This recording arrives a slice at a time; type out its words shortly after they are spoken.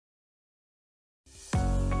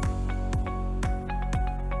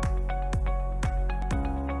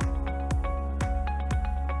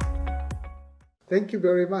Thank you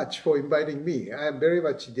very much for inviting me. I am very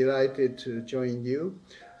much delighted to join you.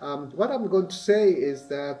 What I'm going to say is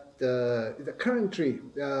that currently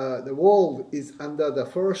the world is under the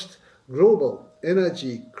first global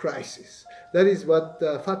energy crisis. That is what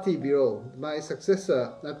Fatih Birol, my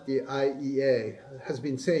successor at the IEA, has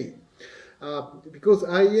been saying. Because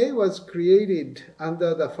IEA was created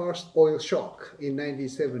under the first oil shock in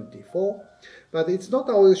 1974, but it's not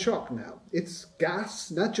oil shock now. It's gas,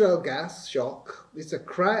 natural gas shock. It's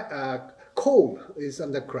coal is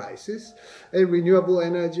under crisis, and renewable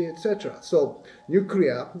energy, etc. So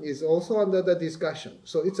nuclear is also under the discussion.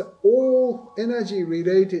 So it's all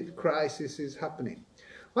energy-related crisis is happening.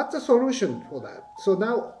 What's the solution for that? So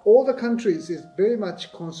now all the countries is very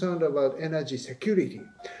much concerned about energy security,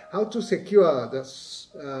 how to secure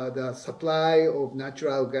the supply of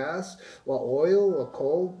natural gas or oil or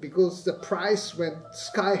coal, because the price went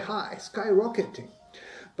sky high, skyrocketing.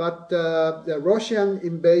 But the Russian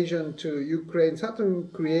invasion to Ukraine certainly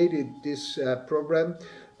created this problem.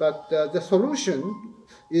 But the solution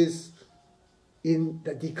is in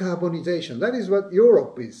the decarbonization. That is what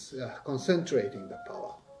Europe is concentrating the power.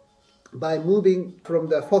 By moving from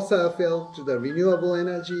the fossil fuel to the renewable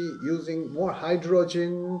energy, using more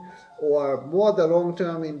hydrogen or more the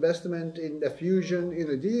long-term investment in the fusion,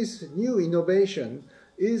 this new innovation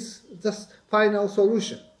is the final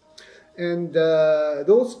solution. And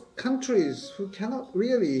those countries who cannot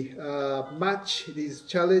really match these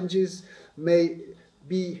challenges may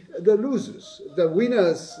be the losers. The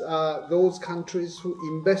winners are those countries who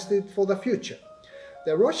invested for the future.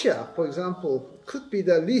 Russia, for example, could be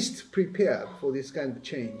the least prepared for this kind of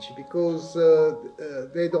change because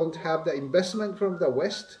they don't have the investment from the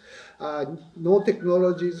West, no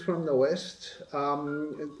technologies from the West.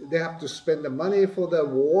 They have to spend the money for the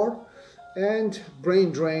war, and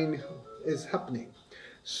brain drain is happening.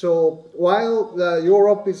 So while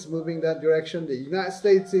Europe is moving that direction, the United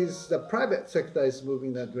States the private sector is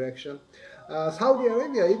moving that direction. Saudi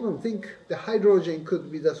Arabia even think the hydrogen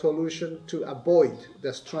could be the solution to avoid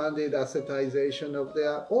the stranded assetization of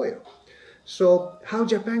their oil. So how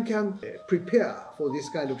Japan can prepare for this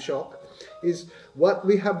kind of shock is what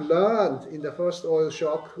we have learned in the first oil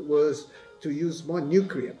shock was to use more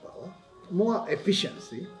nuclear power, more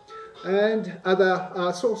efficiency, and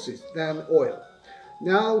other sources than oil.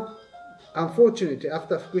 Now, unfortunately,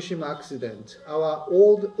 after Fukushima accident,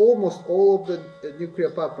 almost all of the nuclear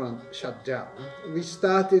power plants shut down. We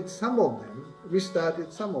started some of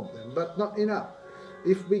them, but not enough.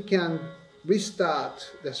 If we can restart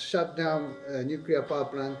the shut down nuclear power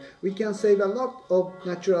plant, we can save a lot of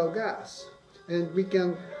natural gas, and we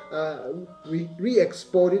can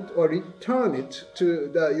re-export it or return it to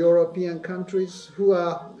the European countries who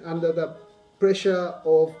are under the pressure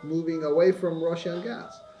of moving away from Russian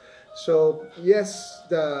gas. So yes,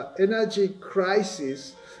 the energy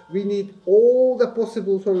crisis, we need all the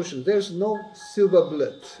possible solutions. There's no silver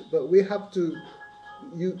bullet, but we have to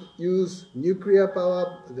use nuclear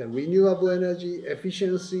power, the renewable energy,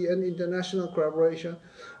 efficiency, and international collaboration.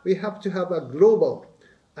 We have to have a global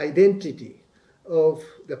identity of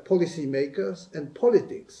the policymakers and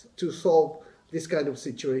politics to solve this kind of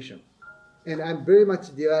situation. And I'm very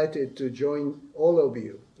much delighted to join all of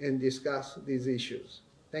you and discuss these issues.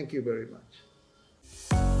 Thank you very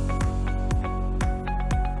much.